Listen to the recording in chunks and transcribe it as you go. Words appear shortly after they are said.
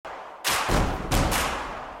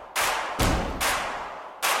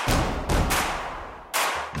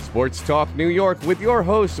Sports Talk New York with your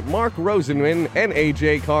hosts Mark Rosenman and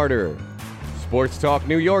AJ Carter. Sports Talk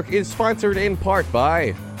New York is sponsored in part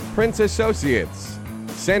by Prince Associates,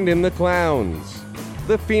 Send in the Clowns,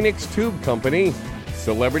 the Phoenix Tube Company,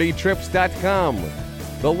 CelebrityTrips.com,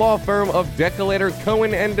 the law firm of Decolator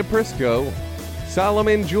Cohen and DePrisco,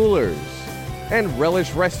 Solomon Jewelers, and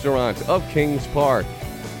Relish Restaurant of Kings Park.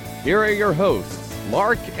 Here are your hosts,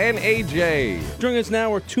 Mark and AJ. Joining us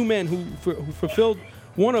now are two men who fulfilled,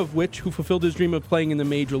 one of which who fulfilled his dream of playing in the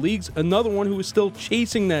major leagues, another one who is still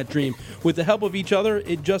chasing that dream. With the help of each other,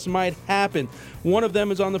 it just might happen. One of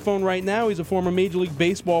them is on the phone right now. He's a former Major League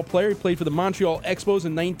Baseball player. He played for the Montreal Expos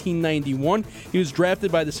in 1991. He was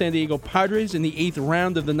drafted by the San Diego Padres in the 8th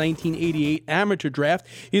round of the 1988 amateur draft.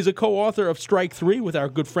 He's a co-author of Strike 3 with our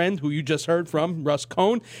good friend, who you just heard from, Russ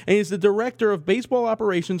Cohn, and he's the director of baseball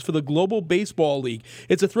operations for the Global Baseball League.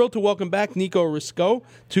 It's a thrill to welcome back Nico Risco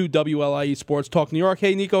to WLIE Sports Talk New York.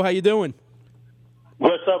 Hey, Nico, how you doing?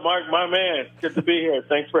 What's up, Mark? My man. Good to be here.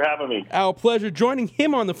 Thanks for having me. Our pleasure. Joining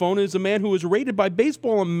him on the phone is a man who was rated by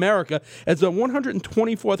Baseball America as the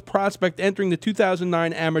 124th prospect entering the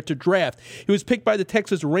 2009 amateur draft. He was picked by the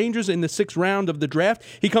Texas Rangers in the 6th round of the draft.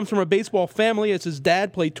 He comes from a baseball family as his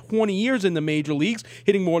dad played 20 years in the major leagues,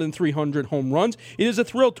 hitting more than 300 home runs. It is a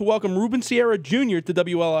thrill to welcome Ruben Sierra Jr. to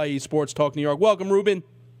WLIE Sports Talk New York. Welcome, Ruben.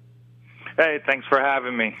 Hey, thanks for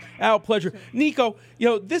having me. Our pleasure. Nico,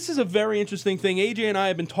 this is a very interesting thing. AJ and I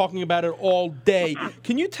have been talking about it all day.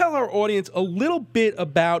 Can you tell our audience a little bit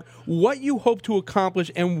about what you hope to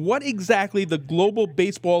accomplish and what exactly the Global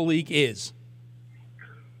Baseball League is?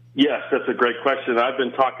 Yes, that's a great question. I've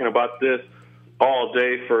been talking about this all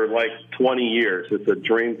day for like 20 years. It's a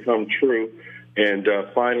dream come true. And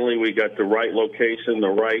finally, we got the right location, the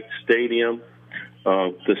right stadium.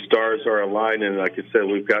 The stars are aligned, and like I said,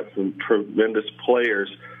 we've got some tremendous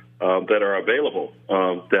players that are available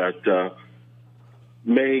that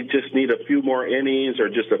may just need a few more innings or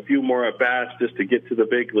just a few more at-bats just to get to the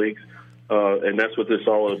big leagues. And that's what this is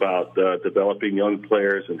all about, developing young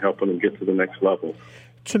players and helping them get to the next level.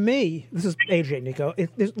 To me, this is AJ, Nico,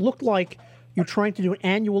 it looked like you're trying to do an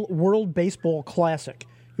annual World Baseball Classic.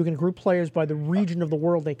 You can group players by the region of the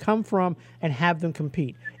world they come from and have them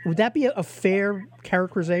compete. Would that be a fair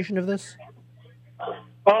characterization of this?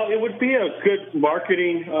 It would be a good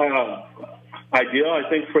marketing idea, I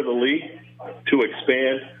think, for the league to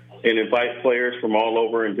expand and invite players from all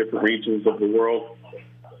over in different regions of the world.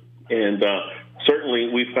 And certainly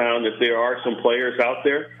we found that there are some players out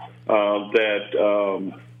there that,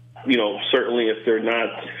 certainly if they're not,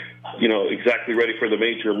 exactly ready for the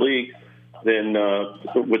major league, then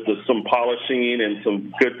with some polishing and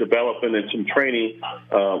some good development and some training,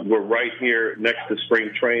 we're right here next to spring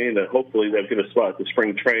training, and hopefully they'll get a spot at the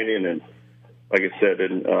spring training, and like I said,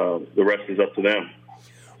 and the rest is up to them.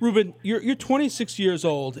 Ruben, you're 26 years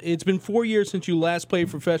old. It's been 4 years since you last played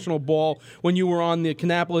professional ball when you were on the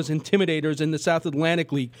Kannapolis Intimidators in the South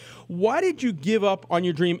Atlantic League. Why did you give up on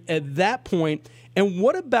your dream at that point? And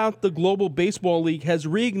what about the Global Baseball League has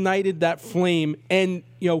reignited that flame and,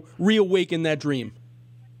 reawakened that dream?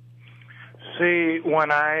 See,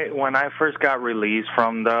 when I first got released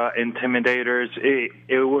from the Intimidators,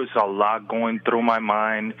 it was a lot going through my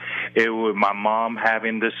mind. It was my mom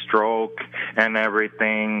having the stroke and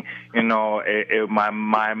everything. My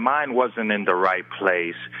mind wasn't in the right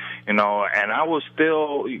place. And I was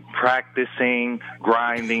still practicing,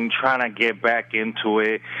 grinding, trying to get back into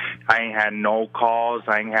it. I ain't had no calls.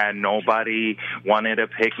 I ain't had nobody wanted to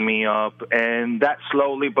pick me up. And that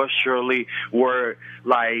slowly but surely were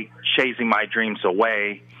like chasing my dreams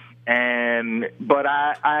away. But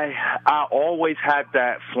I always had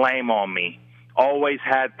that flame on me. Always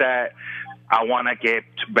had that. I want to get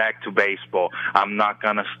back to baseball. I'm not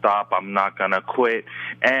going to stop. I'm not going to quit.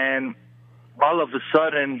 And all of a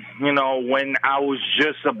sudden, when I was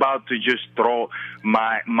just about to just throw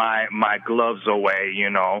my gloves away,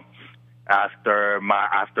 after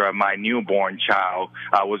my newborn child,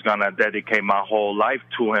 I was gonna dedicate my whole life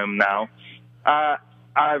to him. Now,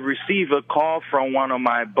 I received a call from one of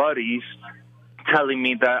my buddies telling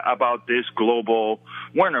me that about this global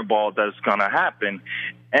winter ball that's gonna happen.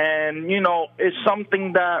 And, it's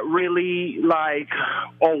something that really,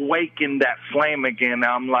 awakened that flame again.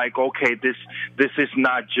 I'm like, okay, this is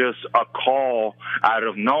not just a call out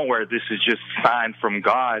of nowhere. This is just a sign from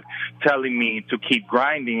God telling me to keep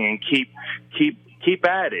grinding and keep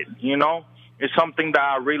at it, It's something that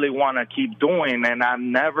I really want to keep doing, and I've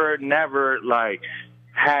never,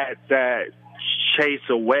 had that chase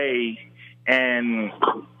away and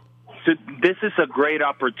this is a great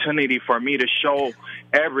opportunity for me to show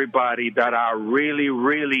everybody that I really,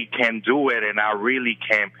 really can do it, and I really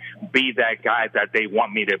can be that guy that they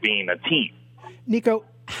want me to be in a team. Nico,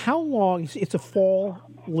 how long? It's a fall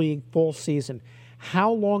league, fall season.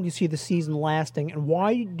 How long do you see the season lasting, and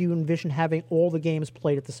why do you envision having all the games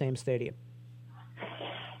played at the same stadium?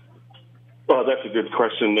 Well, that's a good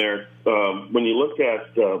question there. When you look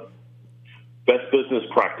at best business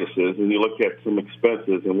practices and you look at some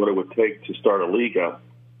expenses and what it would take to start a league up,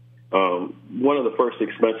 one of the first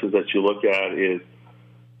expenses that you look at is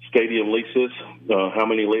stadium leases. How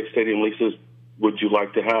many stadium leases would you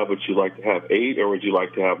like to have? Would you like to have 8 or would you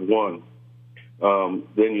like to have 1?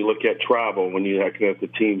 Then you look at travel. When you have the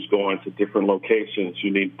teams going to different locations,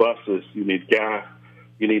 you need buses, you need gas,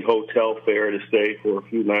 you need hotel fare to stay for a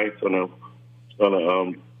few nights on a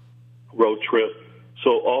road trip.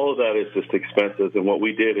 So all of that is just expenses. And what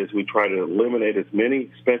we did is we tried to eliminate as many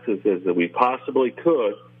expenses as we possibly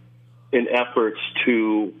could in efforts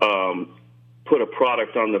to put a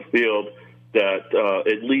product on the field that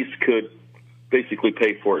at least could basically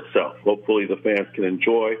pay for itself. Hopefully the fans can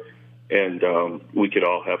enjoy, and we could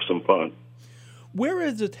all have some fun. Where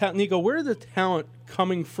is the talent, Nico? Where is the talent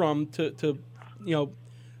coming from to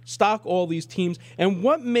stock all these teams, and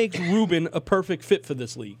what makes Ruben a perfect fit for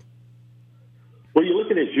this league? Well, you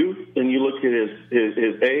look at his youth, and you look at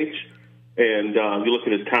his age, and you look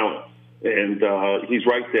at his talent, and he's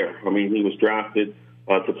right there. I mean, he was drafted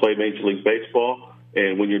to play Major League Baseball,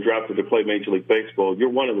 and when you're drafted to play Major League Baseball, you're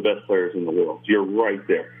one of the best players in the world. You're right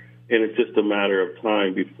there. And it's just a matter of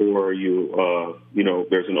time before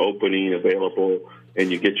there's an opening available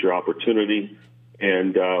and you get your opportunity.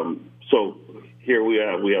 And so here we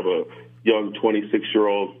have a young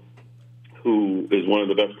 26-year-old who is one of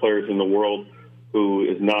the best players in the world who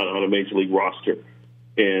is not on a Major League roster.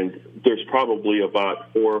 And there's probably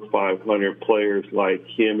about 400 or 500 players like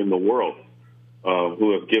him in the world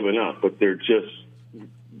who have given up, but they're just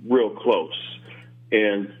real close.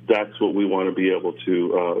 And that's what we want to be able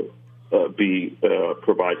to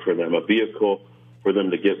provide for them, a vehicle for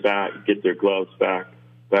them to get their gloves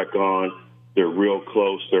back on. They're real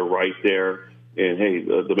close. They're right there. And, hey,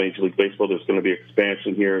 the Major League Baseball, there's going to be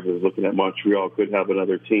expansion here. They're looking at Montreal could have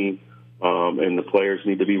another team, and the players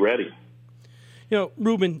need to be ready. You know,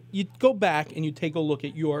 Ruben, you go back and you take a look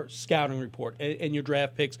at your scouting report and your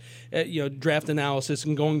draft picks, draft analysis,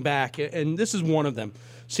 and going back, and this is one of them.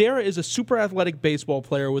 Sierra is a super athletic baseball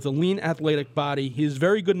player with a lean, athletic body. He is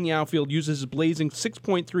very good in the outfield, uses his blazing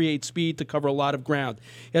 6.38 speed to cover a lot of ground.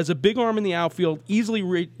 He has a big arm in the outfield, easily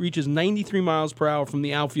reaches 93 miles per hour from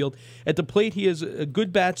the outfield. At the plate, he has a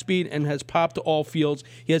good bat speed and has pop to all fields.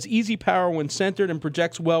 He has easy power when centered and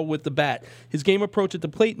projects well with the bat. His game approach at the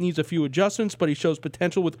plate needs a few adjustments, but he shows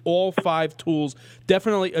potential with all 5 tools.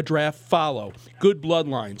 Definitely a draft follow. Good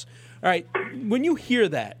bloodlines. All right, when you hear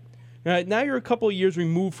that, all right, now you're a couple of years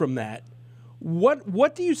removed from that.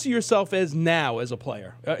 What do you see yourself as now as a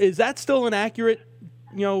player? Is that still an accurate,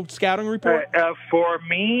 scouting report? For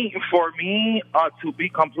me, to be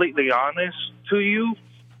completely honest to you,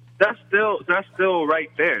 that's still right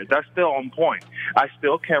there. That's still on point. I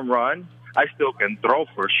still can run. I still can throw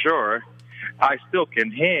for sure. I still can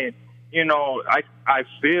hit.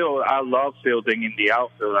 I love fielding in the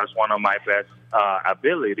outfield. That's one of my best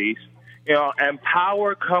abilities. And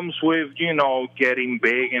power comes with, getting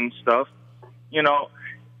big and stuff.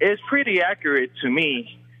 It's pretty accurate to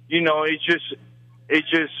me. It's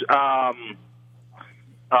just, how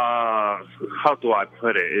do I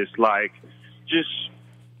put it? It's like just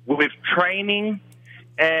with training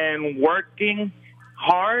and working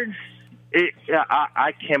hard,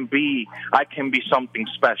 I can be something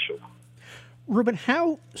special. Ruben,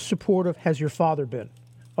 how supportive has your father been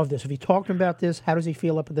of this? Have you talked to him about this? How does he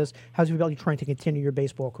feel about this? How does he feel about you trying to continue your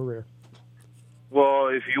baseball career? Well,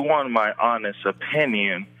 if you want my honest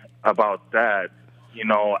opinion about that,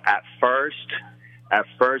 at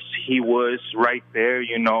first he was right there,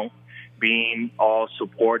 being all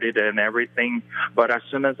supported and everything. But as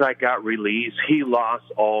soon as I got released, he lost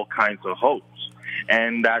all kinds of hopes.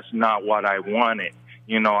 And that's not what I wanted.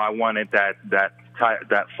 I wanted that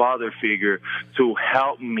father figure to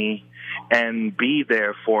help me and be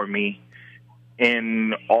there for me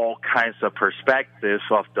in all kinds of perspectives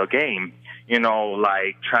of the game.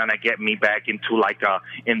 Like trying to get me back into like a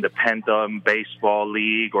independent baseball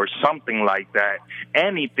league or something like that.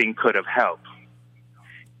 Anything could have helped.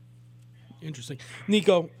 Interesting.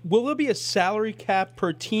 Nico, will there be a salary cap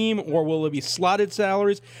per team or will there be slotted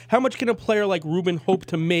salaries? How much can a player like Ruben hope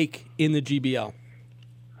to make in the GBL?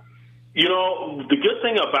 The good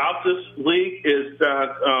thing about this league is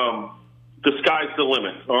that the sky's the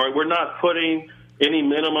limit. All right, we're not putting any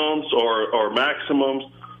minimums or maximums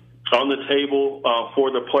on the table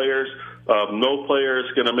for the players. No player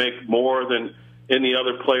is going to make more than any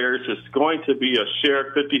other players. It's going to be a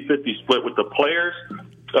shared 50-50 split with the players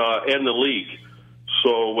and the league.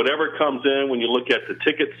 So whatever comes in, when you look at the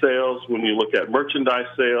ticket sales, when you look at merchandise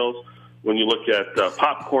sales, when you look at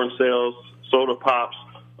popcorn sales, soda pops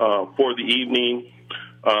for the evening,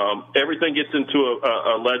 everything gets into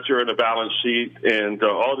a ledger and a balance sheet, and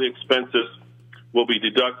all the expenses will be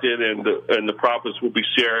deducted, and the profits will be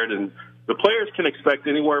shared. And the players can expect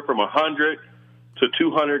anywhere from $100 to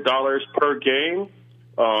 $200 per game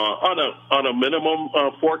on a minimum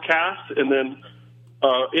forecast, and then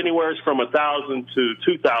anywhere from $1,000 to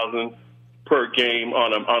 $2,000 per game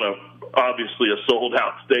on a obviously a sold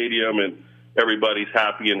out stadium, and everybody's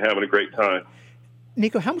happy and having a great time.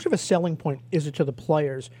 Nico, how much of a selling point is it to the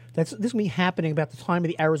players? This is going to be happening about the time of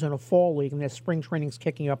the Arizona Fall League, and their spring training's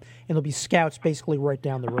kicking up, and there'll be scouts basically right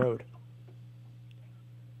down the road.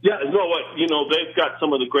 Yeah, they've got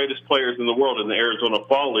some of the greatest players in the world in the Arizona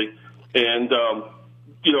Fall League, and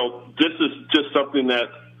this is just something that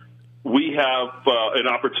we have an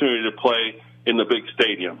opportunity to play in the big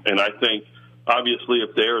stadium. And I think, obviously,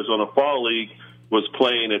 if the Arizona Fall League was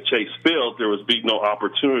playing at Chase Field, there would be no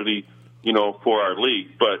opportunity, for our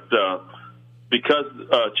league. But because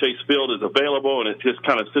Chase Field is available and it just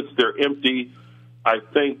kind of sits there empty, I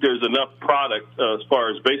think there's enough product as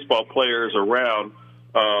far as baseball players around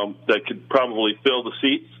that could probably fill the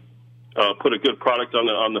seats, put a good product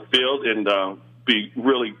on the field, and be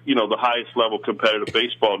really, the highest level competitive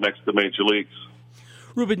baseball next to major leagues.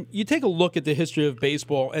 Ruben, you take a look at the history of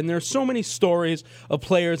baseball, and there's so many stories of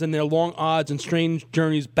players and their long odds and strange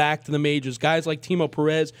journeys back to the majors. Guys like Timo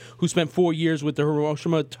Perez, who spent 4 years with the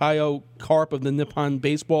Hiroshima Taiyo Carp of the Nippon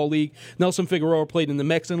Baseball League. Nelson Figueroa played in the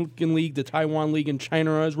Mexican League, the Taiwan League, and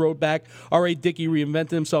China on his road back. R.A. Dickey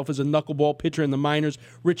reinvented himself as a knuckleball pitcher in the minors.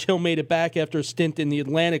 Rich Hill made it back after a stint in the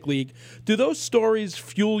Atlantic League. Do those stories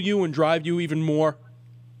fuel you and drive you even more?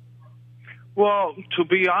 Well, to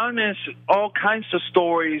be honest, all kinds of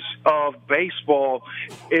stories of baseball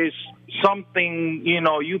is something,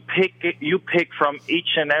 you pick from each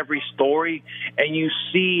and every story, and you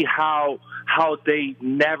see how they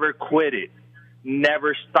never quit it,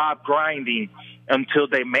 never stopped grinding until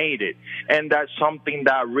they made it. And that's something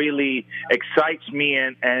that really excites me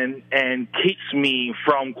and keeps me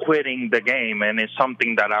from quitting the game. And it's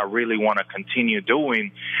something that I really want to continue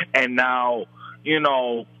doing. And now,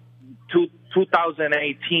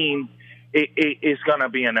 2018 is going to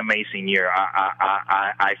be an amazing year.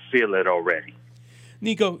 I feel it already.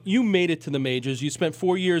 Nico, you made it to the majors. You spent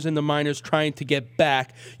 4 years in the minors trying to get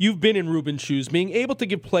back. You've been in Ruben's shoes. Being able to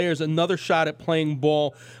give players another shot at playing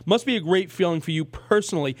ball must be a great feeling for you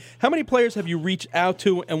personally. How many players have you reached out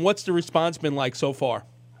to, and what's the response been like so far?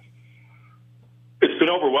 It's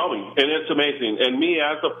been overwhelming, and it's amazing. And me,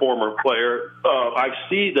 as a former player, I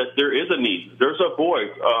see that there is a need. There's a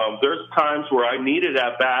void. There's times where I needed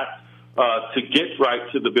at bat to get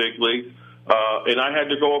right to the big leagues, and I had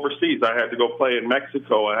to go overseas. I had to go play in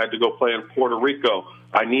Mexico. I had to go play in Puerto Rico.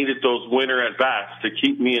 I needed those winter at bats to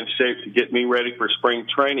keep me in shape, to get me ready for spring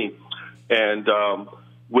training. And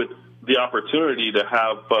with the opportunity to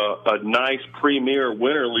have a nice premier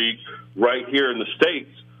winter league right here in the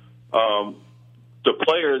States, the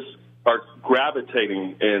players are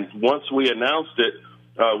gravitating, and once we announced it,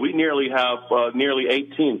 we nearly have nearly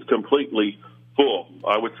 8 teams completely full.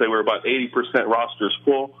 I would say we're about 80% rosters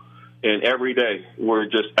full, and every day we're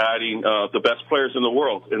just adding the best players in the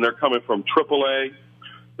world, and they're coming from AAA,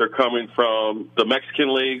 they're coming from the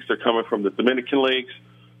Mexican leagues, they're coming from the Dominican leagues,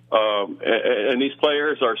 and these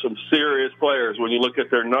players are some serious players when you look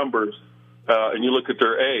at their numbers and you look at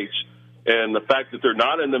their age. And the fact that they're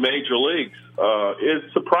not in the major leagues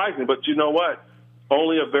is surprising. But you know what?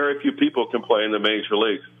 Only a very few people can play in the major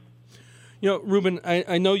leagues. Ruben,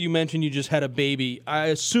 I know you mentioned you just had a baby. I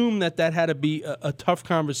assume that had to be a tough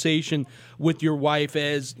conversation with your wife,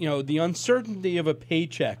 as, the uncertainty of a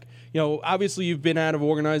paycheck. Obviously you've been out of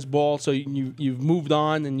organized ball, so you've moved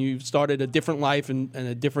on and you've started a different life and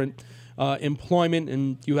a different employment,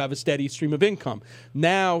 and you have a steady stream of income.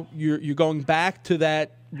 Now you're going back to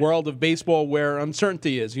that world of baseball where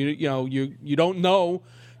uncertainty is. You don't know,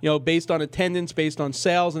 based on attendance, based on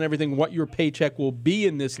sales and everything, what your paycheck will be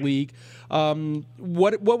in this league.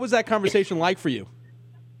 What was that conversation like for you?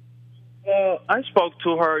 I spoke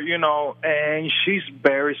to her, and she's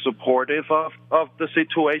very supportive of the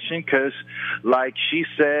situation because, like she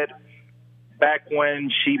said, back when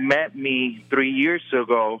she met me 3 years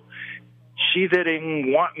ago, she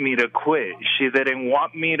didn't want me to quit. She didn't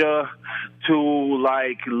want me to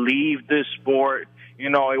like leave this sport. You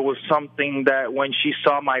know, it was something that when she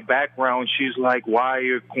saw my background, she's like, why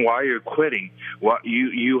are you quitting? What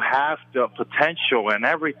you have the potential and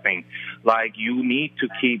everything. Like, you need to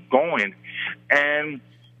keep going. And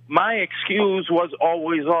my excuse was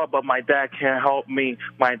always, oh, but my dad can't help me.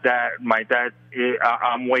 My dad,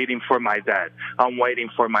 I'm waiting for my dad. I'm waiting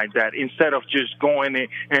for my dad, instead of just going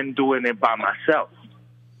and doing it by myself.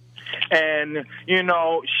 And, you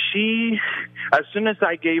know, she, as soon as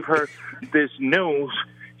I gave her this news,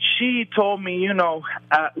 she told me, you know,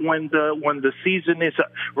 when the season is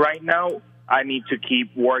right now, I need to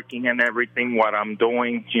keep working and everything, what I'm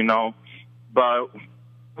doing, you know. But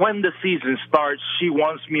when the season starts, she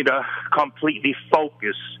wants me to completely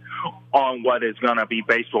focus on what is going to be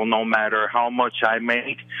baseball, no matter how much I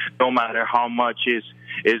make, no matter how much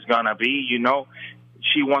is going to be, you know.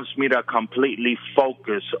 She wants me to completely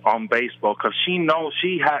focus on baseball because she knows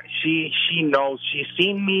she knows she's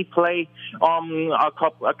seen me play a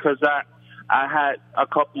couple, because I had a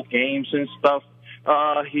couple games and stuff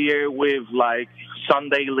here with like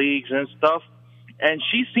Sunday leagues and stuff, and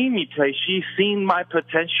she's seen me play. She's seen my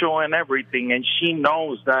potential and everything, and she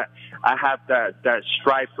knows that I have that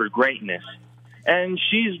strive for greatness, and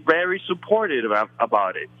she's very supportive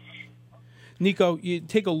about it. Nico, you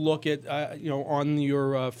take a look at, on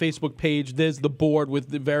your Facebook page, there's the board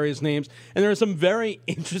with the various names, and there are some very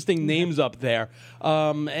interesting names up there.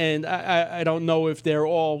 And I don't know if they're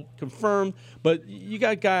all confirmed, but you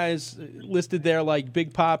got guys listed there like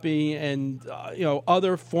Big Papi and,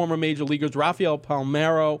 other former major leaguers, Rafael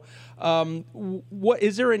Palmeiro. What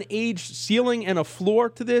is there an age ceiling and a floor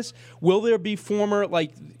to this? Will there be former,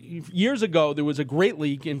 like years ago, there was a great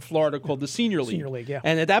league in Florida called the Senior League. Senior League, yeah.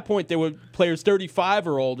 And at that point, there were players 35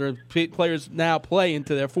 or older. Players now play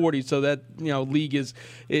into their 40s, so that league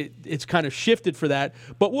it's kind of shifted for that.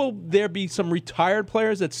 But will there be some retired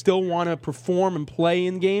players that still want to perform and play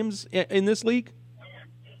in games in this league?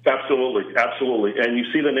 Absolutely, absolutely. And you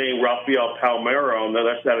see the name Rafael Palmeiro, and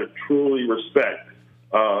that's out of truly respect.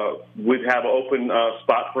 We'd have an open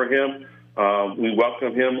spot for him. We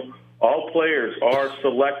welcome him. All players are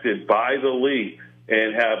selected by the league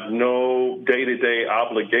and have no day-to-day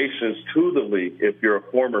obligations to the league if you're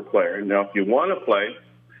a former player. Now, if you want to play,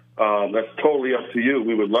 that's totally up to you.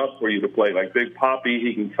 We would love for you to play. Like Big Papi,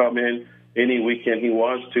 he can come in any weekend he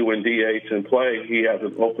wants to and DH and play. He has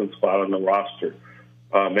an open spot on the roster.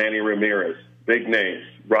 Manny Ramirez, big names,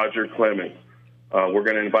 Roger Clemens. We're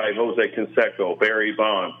going to invite Jose Canseco, Barry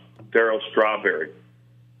Bonds, Darryl Strawberry,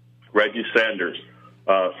 Reggie Sanders.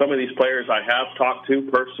 Some of these players I have talked to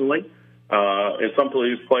personally, and some of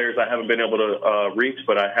these players I haven't been able to reach,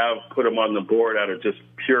 but I have put them on the board out of just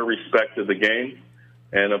pure respect of the game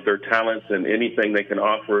and of their talents and anything they can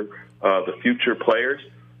offer the future players.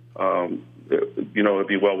 It'd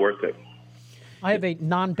be well worth it. I have a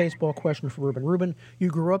non-baseball question for Ruben. Ruben, you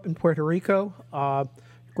grew up in Puerto Rico,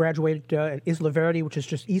 graduated at Isla Verde, which is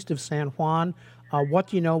just east of San Juan. What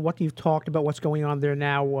do you know? What you've talked about? What's going on there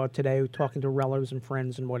now today? Talking to relatives and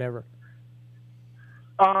friends and whatever.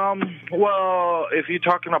 Well, if you're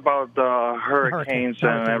talking about the hurricanes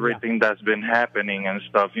and everything that's been happening and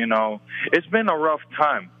stuff, it's been a rough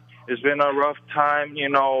time. It's been a rough time.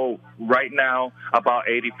 Right now, about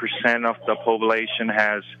 80% of the population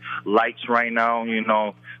has lights right now.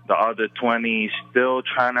 The other 20 still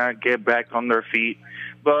trying to get back on their feet.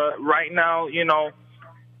 But right now,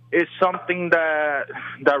 it's something that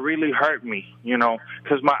really hurt me,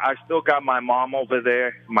 because I still got my mom over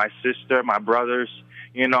there, my sister, my brothers,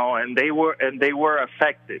 and they were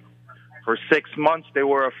affected. For 6 months, they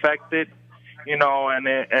were affected,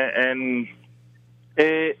 and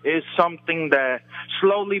it is something that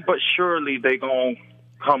slowly but surely they're gonna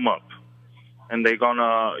come up, and they're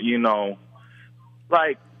gonna,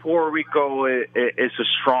 like Puerto Rico it's a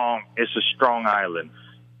strong island,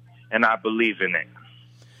 and I believe in it.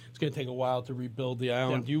 It's going to take a while to rebuild the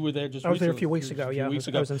island. Yeah. You were there just I was recently. there a few weeks ago,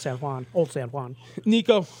 I was in San Juan, old San Juan.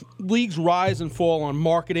 Nico, leagues rise and fall on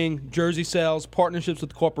marketing, jersey sales, partnerships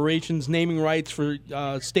with corporations, naming rights for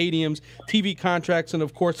stadiums, TV contracts, and,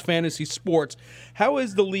 of course, fantasy sports. How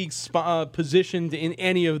is the league positioned in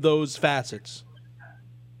any of those facets?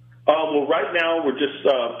 Well, right now, we're just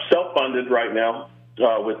self-funded right now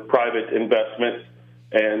with private investments,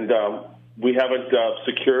 and we haven't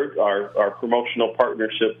secured our promotional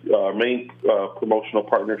partnership, our main promotional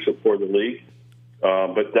partnership for the league,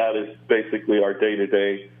 but that is basically our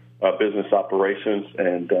day-to-day business operations,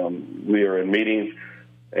 and we are in meetings,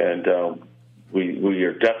 and we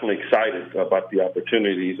are definitely excited about the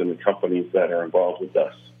opportunities and the companies that are involved with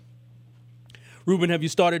us. Ruben, have you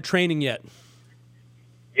started training yet?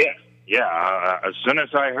 Yeah. As soon as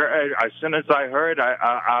I heard,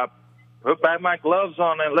 I put back my gloves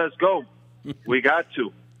on and let's go. We got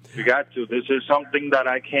to. This is something that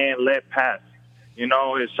I can't let pass.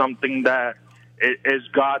 It's something that is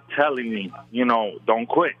God telling me. Don't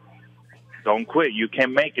quit. Don't quit. You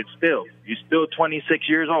can make it still. You're still 26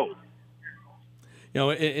 years old.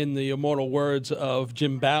 In the immortal words of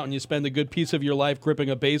Jim Bouton, you spend a good piece of your life gripping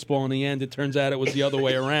a baseball. In the end, it turns out it was the other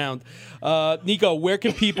way around. Nico, where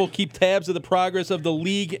can people keep tabs of the progress of the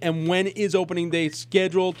league, and when is opening day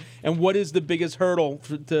scheduled, and what is the biggest hurdle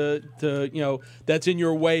that's in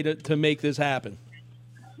your way to make this happen?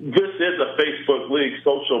 This is a Facebook league,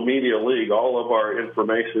 social media league. All of our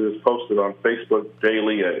information is posted on Facebook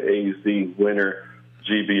daily at AZ Winter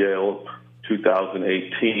GBL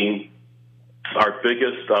 2018. Our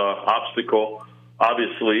biggest obstacle,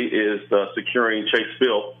 obviously, is securing Chase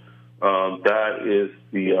Field. That is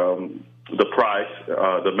the prize,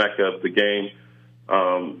 the mecca of the game.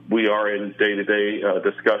 We are in day-to-day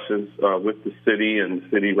discussions with the city and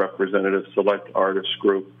city representative select artist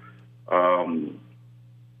group, and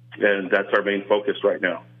that's our main focus right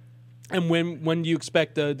now. And when do you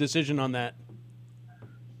expect a decision on that?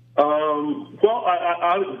 Well,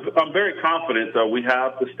 I'm very confident that we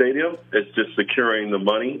have the stadium. It's just securing the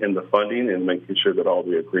money and the funding and making sure that all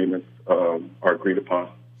the agreements are agreed upon.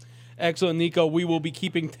 Excellent, Nico. We will be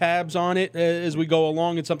keeping tabs on it as we go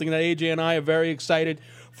along. It's something that AJ and I are very excited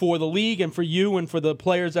for the league and for you and for the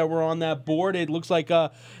players that were on that board. It looks like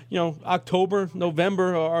October,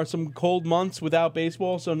 November are some cold months without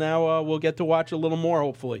baseball, so now we'll get to watch a little more,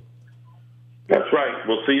 hopefully. That's right.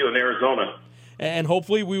 We'll see you in Arizona. And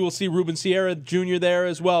hopefully we will see Ruben Sierra Jr. there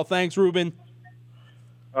as well. Thanks, Ruben.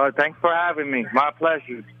 Thanks for having me. My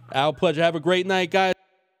pleasure. Our pleasure. Have a great night, guys.